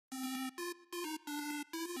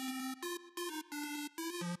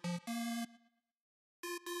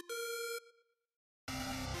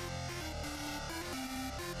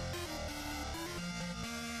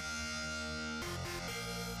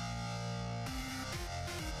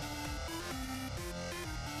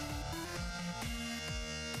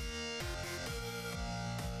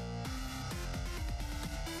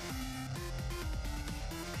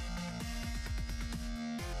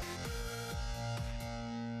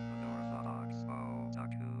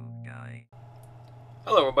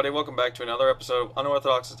Hello everybody, welcome back to another episode of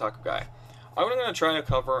Unorthodox the Taco Guy. I'm going to try to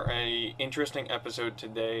cover a interesting episode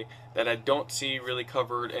today that I don't see really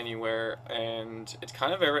covered anywhere, and it's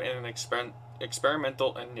kind of an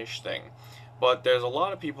experimental and niche thing. But there's a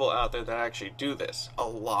lot of people out there that actually do this. A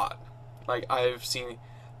lot. Like, I've seen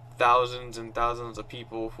thousands and thousands of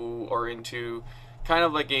people who are into kind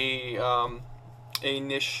of like a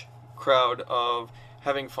niche crowd of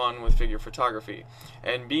having fun with figure photography.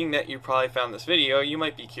 And being that you probably found this video, you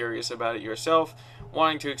might be curious about it yourself,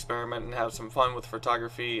 wanting to experiment and have some fun with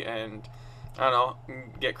photography and, I don't know,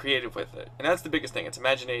 get creative with it. And that's the biggest thing. It's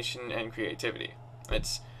imagination and creativity.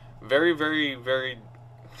 It's very, very, very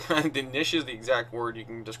the niche is the exact word you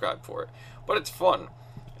can describe for it. But it's fun.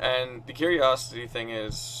 And the curiosity thing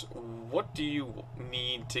is, what do you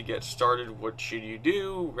need to get started? What should you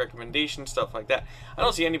do? Recommendations, stuff like that. I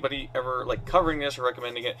don't see anybody ever like covering this or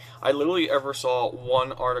recommending it. I literally ever saw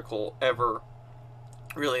one article ever,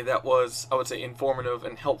 really, that was, I would say, informative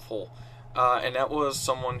and helpful. And that was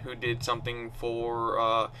someone who did something for,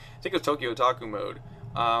 I think it was Tokyo Otaku Mode,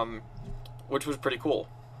 which was pretty cool.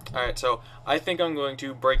 Alright, so I think I'm going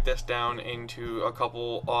to break this down into a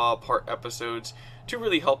couple part episodes to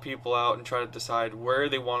really help people out and try to decide where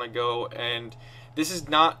they want to go. And this is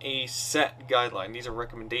not a set guideline. These are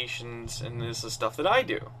recommendations, and this is stuff that I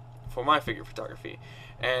do for my figure photography.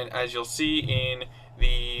 And as you'll see in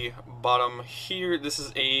the bottom here, this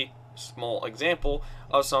is a small example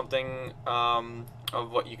of something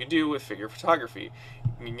of what you can do with figure photography.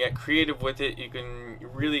 You can get creative with it, you can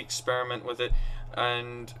really experiment with it,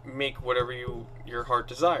 and make whatever your heart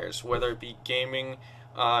desires, whether it be gaming,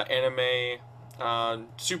 anime,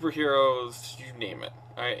 superheroes, you name it.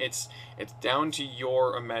 Alright, it's down to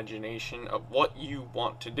your imagination of what you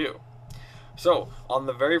want to do. So on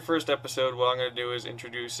the very first episode, what I'm going to do is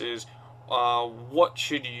introduce what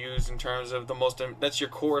should you use in terms of the most, that's your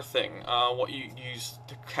core thing, what you use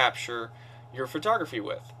to capture your photography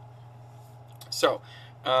with. So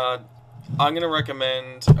I'm going to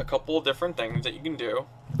recommend a couple of different things that you can do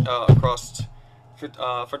across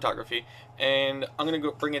photography, and I'm going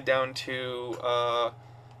to bring it down to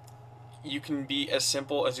you can be as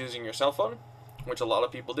simple as using your cell phone, which a lot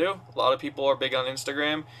of people do. A lot of people are big on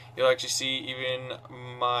Instagram. You'll actually see even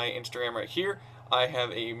my Instagram right here. I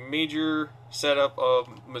have a major setup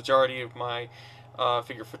of majority of my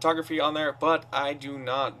figure photography on there, but I do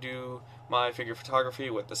not do my figure photography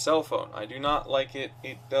with the cell phone. I do not like it.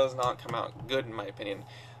 It does not come out good in my opinion.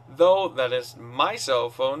 Though that is my cell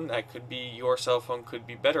phone, that could be your cell phone, could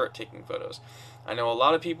be better at taking photos. I know a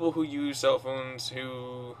lot of people who use cell phones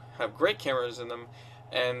who have great cameras in them,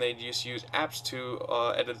 and they just use apps to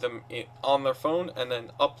edit them on their phone and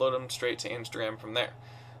then upload them straight to Instagram from there.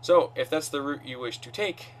 So if that's the route you wish to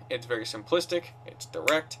take, it's very simplistic, it's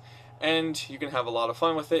direct, and you can have a lot of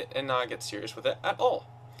fun with it and not get serious with it at all.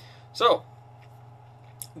 So,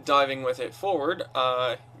 diving with it forward,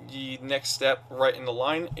 the next step right in the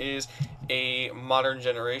line is a modern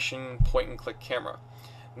generation point-and-click camera.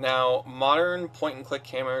 Now, modern point-and-click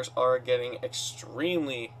cameras are getting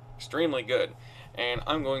extremely good, and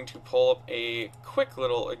I'm going to pull up a quick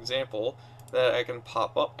little example that I can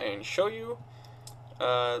pop up and show you.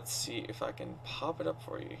 Let's see if I can pop it up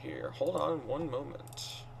for you here. Hold on one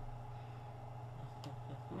moment.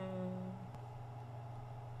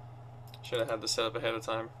 Should have had this set up ahead of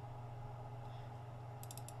time.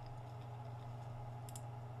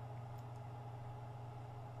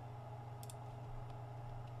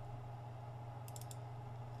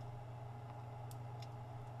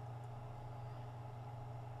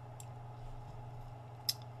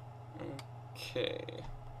 Okay.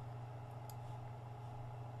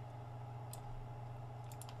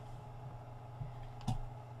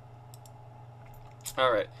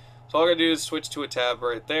 Alright, so all I gotta do is switch to a tab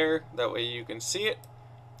right there, that way you can see it,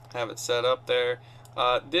 have it set up there.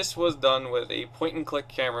 This was done with a point-and-click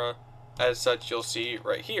camera, as such you'll see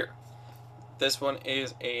right here. This one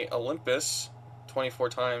is a Olympus 24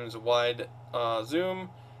 times wide zoom.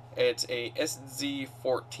 It's a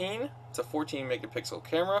SZ14, it's a 14 megapixel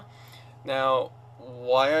camera. Now,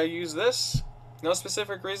 why I use this? No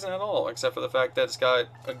specific reason at all, except for the fact that it's got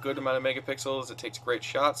a good amount of megapixels, it takes great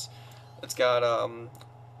shots. It's got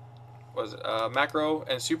macro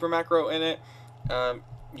and super macro in it.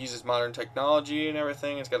 Uses modern technology and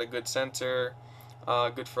everything. It's got a good sensor,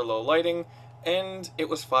 good for low lighting, and it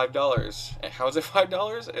was $5. And how is it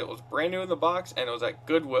 $5? It was brand new in the box, and it was at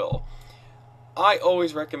Goodwill. I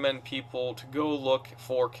always recommend people to go look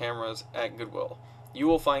for cameras at Goodwill. You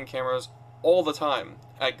will find cameras all the time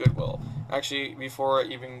at Goodwill. Actually, before I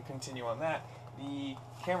even continue on that, the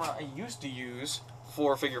camera I used to use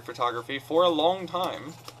for figure photography for a long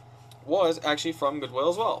time was actually from Goodwill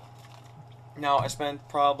as well. Now, I spent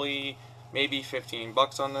probably maybe 15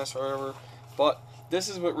 bucks on this or whatever, but this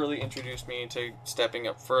is what really introduced me to stepping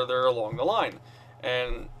up further along the line.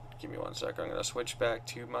 And give me one sec, I'm going to switch back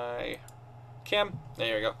to my cam.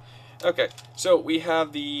 There you go. Okay, so we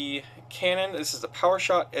have the Canon. This is the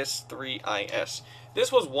PowerShot S3IS.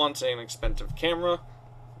 This was once an expensive camera,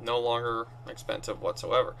 no longer expensive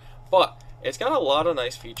whatsoever, but it's got a lot of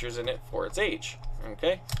nice features in it for its age.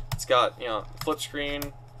 Okay, it's got, you know, flip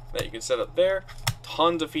screen that you can set up there,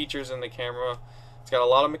 tons of features in the camera. It's got a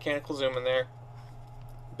lot of mechanical zoom in there,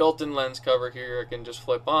 built-in lens cover here I can just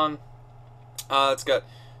flip on. It's got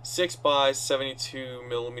 6 by 72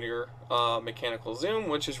 millimeter mechanical zoom,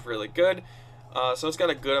 which is really good. So it's got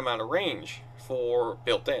a good amount of range for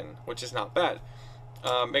built-in, which is not bad.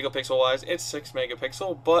 Megapixel wise, it's 6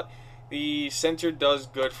 megapixel, but the sensor does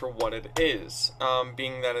good for what it is.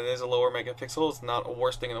 Being that it is a lower megapixel, it's not a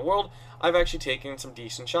worst thing in the world. I've actually taken some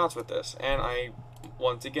decent shots with this, and I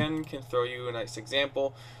once again can throw you a nice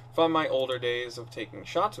example from my older days of taking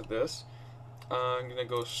shots with this. I'm gonna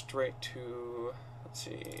go straight to, let's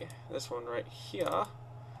see, this one right here,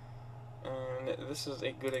 and this is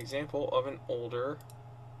a good example of an older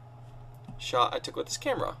shot I took with this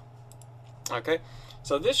camera. Okay,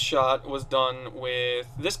 so this shot was done with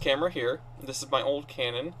this camera here. This is my old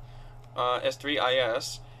Canon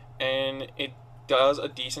S3IS, and it does a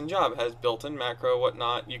decent job. It has built-in macro,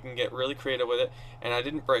 whatnot. You can get really creative with it, and I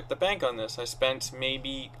didn't break the bank on this. I spent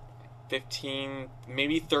maybe 15,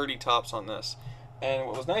 maybe 30 tops on this. And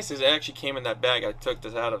what was nice is it actually came in that bag I took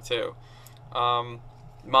this out of too.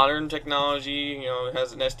 Modern technology, you know, it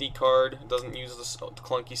has an SD card. It doesn't use the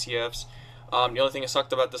clunky CFs. The only thing that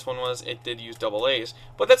sucked about this one was it did use AA's,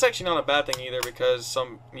 but that's actually not a bad thing either, because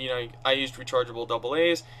I used rechargeable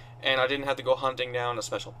AA's, and I didn't have to go hunting down a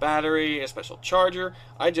special battery, a special charger.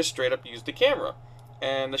 I just straight up used the camera,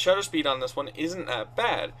 and the shutter speed on this one isn't that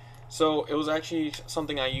bad. So it was actually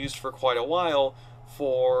something I used for quite a while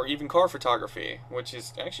for even car photography, which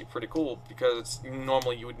is actually pretty cool, because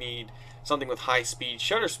normally you would need something with high speed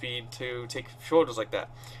shutter speed to take photos like that.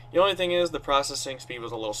 The only thing is the processing speed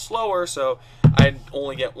was a little slower, so I'd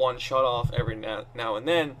only get one shot off every now and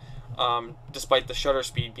then, despite the shutter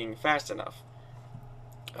speed being fast enough.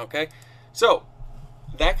 Okay, so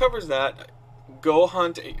that covers that. Go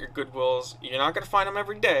hunt at your Goodwills. You're not going to find them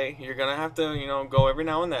every day. You're going to have to, go every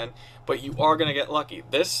now and then, but you are going to get lucky.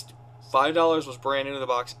 This $5 was brand new to the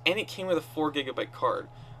box, and it came with a 4 GB card.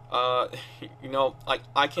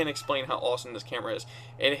 I can't explain how awesome this camera is.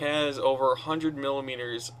 It has over 100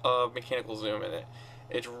 millimeters of mechanical zoom in it.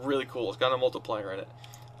 It's really cool. It's got a multiplier in it.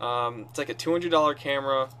 It's like a $200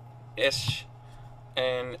 camera-ish,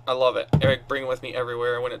 and I love it. I bring it with me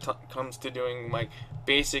everywhere when it comes to doing my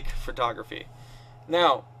basic photography.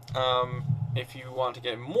 Now, if you want to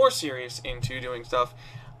get more serious into doing stuff,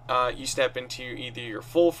 you step into either your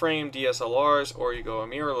full-frame DSLRs or you go a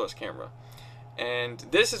mirrorless camera. And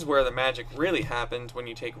this is where the magic really happens, when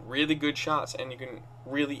you take really good shots, and you can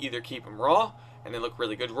really either keep them raw and they look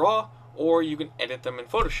really good raw, or you can edit them in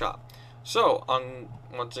Photoshop. So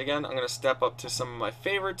once again, I'm going to step up to some of my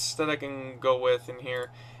favorites that I can go with in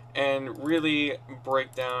here and really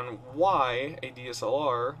break down why a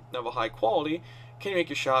DSLR of a high quality can make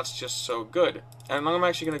your shots just so good. And I'm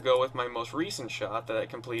actually going to go with my most recent shot that I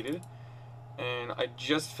completed, and I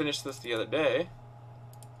just finished this the other day.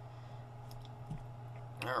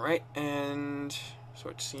 Alright, and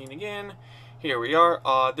switch scene again. Here we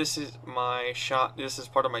are. This is my shot. This is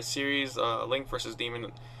part of my series, Link vs.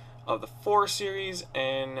 Demon of the 4 series,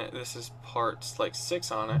 and this is part like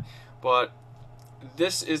 6 on it. But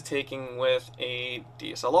this is taking with a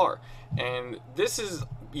DSLR, and this is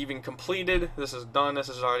even completed. This is done. This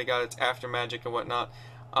has already got its after magic and whatnot.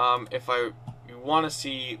 If you want to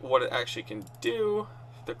see what it actually can do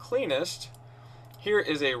the cleanest, here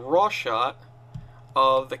is a raw shot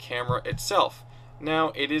of the camera itself.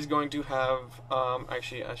 Now it is going to have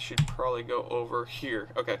actually I should probably go over here.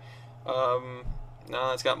 Okay,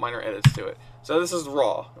 no, it's got minor edits to it. So this is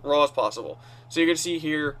raw as possible. So you can see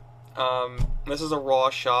here, this is a raw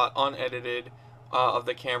shot, unedited, of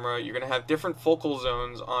the camera. You're going to have different focal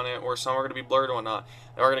zones on it, or some are going to be blurred or whatnot.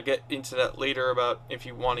 And we're going to get into that later about if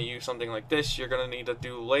you want to use something like this, you're going to need to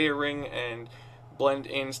do layering and blend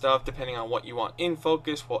in stuff depending on what you want in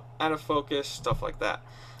focus, what out of focus, stuff like that.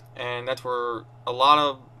 And that's where a lot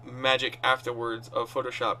of magic afterwards of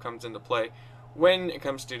Photoshop comes into play when it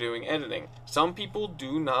comes to doing editing. Some people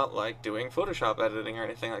do not like doing Photoshop editing or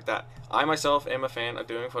anything like that. I myself am a fan of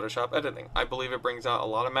doing Photoshop editing. I believe it brings out a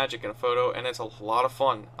lot of magic in a photo, and it's a lot of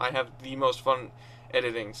fun. I have the most fun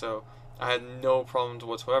editing, so I had no problems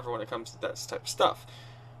whatsoever when it comes to that type of stuff.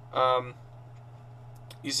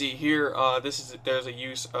 You see here, there's a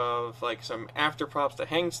use of like some after props to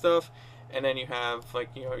hang stuff, and then you have like,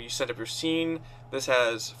 you set up your scene. This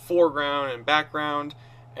has foreground and background,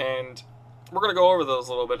 and we're gonna go over those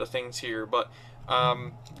little bit of things here. But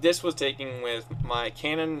this was taken with my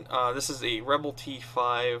Canon. This is a Rebel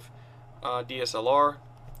T5 DSLR.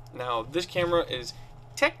 Now this camera is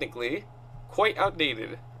technically quite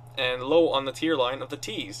outdated and low on the tier line of the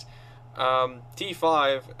T's.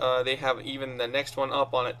 T5, they have even the next one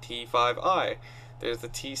up on it, T5i. There's the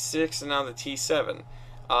T6 and now the T7.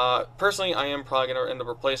 Personally, I am probably going to end up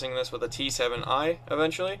replacing this with a T7i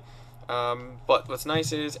eventually. But what's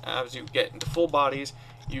nice is, as you get into full bodies,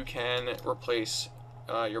 you can replace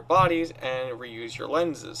your bodies and reuse your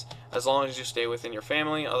lenses, as long as you stay within your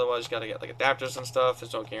family. Otherwise, you got to get like adapters and stuff.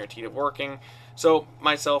 There's no guarantee of working. So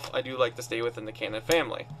myself, I do like to stay within the Canon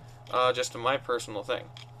family, just my personal thing.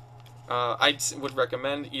 I would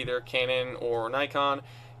recommend either Canon or Nikon,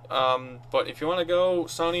 but if you want to go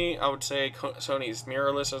Sony, I would say Sony's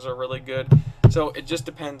mirrorlesses are really good. So it just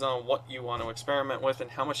depends on what you want to experiment with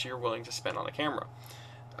and how much you're willing to spend on a camera.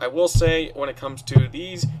 I will say, when it comes to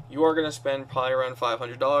these, you are going to spend probably around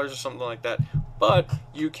 $500 or something like that, but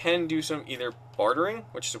you can do some either bartering,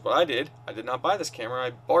 which is what I did. I did not buy this camera, I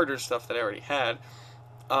bartered stuff that I already had,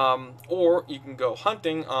 or you can go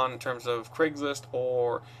hunting on terms of Craigslist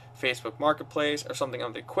or Facebook Marketplace or something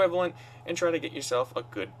of the equivalent and try to get yourself a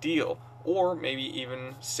good deal, or maybe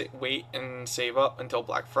even wait and save up until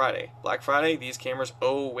Black Friday. Black Friday, these cameras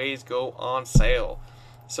always go on sale.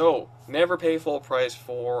 So never pay full price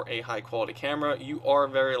for a high quality camera. You are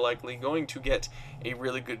very likely going to get a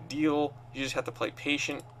really good deal. You just have to play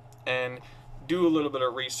patient and do a little bit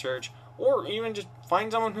of research, or even just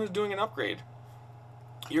find someone who's doing an upgrade.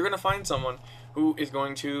 You're going to find someone who is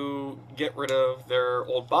going to get rid of their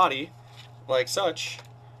old body, like such,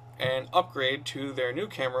 and upgrade to their new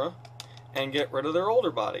camera and get rid of their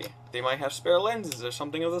older body. They might have spare lenses or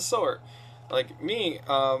something of the sort. Like me,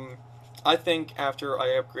 I think after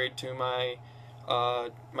I upgrade to my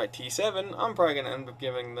my T7, I'm probably going to end up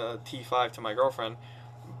giving the T5 to my girlfriend.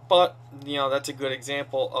 But, that's a good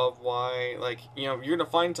example of why, like, you're going to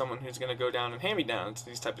find someone who's going to go down and hand-me-downs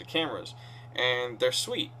these types of cameras. And they're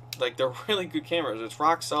sweet. Like, they're really good cameras. It's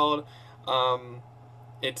rock solid.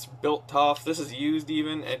 It's built tough. This is used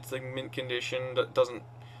even. It's like mint condition. That doesn't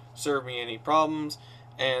serve me any problems.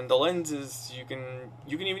 And the lenses, you can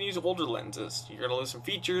even use older lenses. You're going to lose some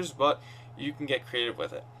features, but you can get creative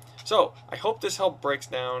with it. So, I hope this help breaks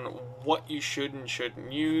down what you should and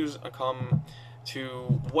shouldn't use, come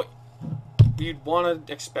to what you'd want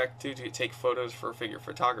to expect to take photos for figure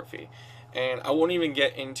photography. And I won't even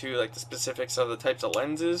get into like the specifics of the types of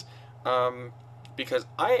lenses, because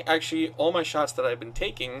I actually, all my shots that I've been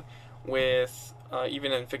taking with,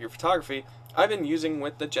 even in figure photography, I've been using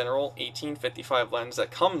with the general 1855 lens that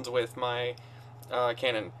comes with my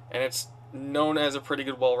Canon, and it's known as a pretty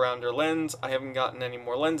good well-rounder lens. I haven't gotten any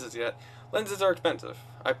more lenses yet. Lenses are expensive.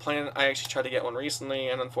 I actually tried to get one recently,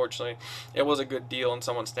 and unfortunately, it was a good deal and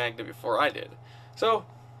someone snagged it before I did. So,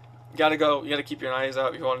 you gotta keep your eyes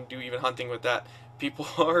out if you want to do even hunting with that. People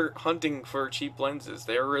are hunting for cheap lenses.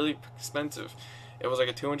 They're really expensive. It was like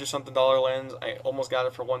a $200-something lens. I almost got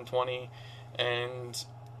it for $120, and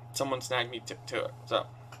someone snagged me to it. So,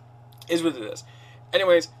 is what it is.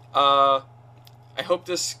 Anyways, I hope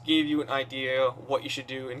this gave you an idea what you should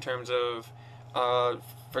do in terms of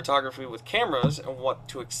photography with cameras and what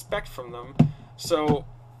to expect from them. So,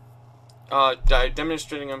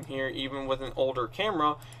 demonstrating them here, even with an older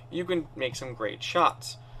camera, you can make some great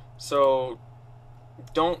shots. So,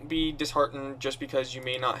 don't be disheartened just because you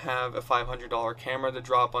may not have a $500 camera to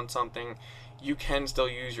drop on something. You can still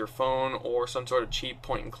use your phone or some sort of cheap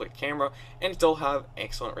point-and-click camera and still have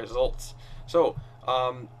excellent results. So,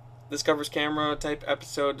 this covers camera type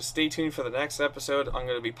episode. Stay tuned for the next episode. I'm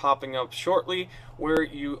going to be popping up shortly where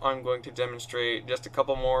I'm going to demonstrate just a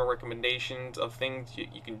couple more recommendations of things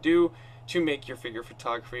you can do to make your figure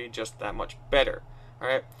photography just that much better.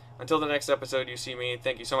 Alright, until the next episode you see me,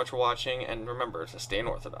 thank you so much for watching, and remember to stay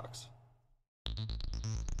unorthodox.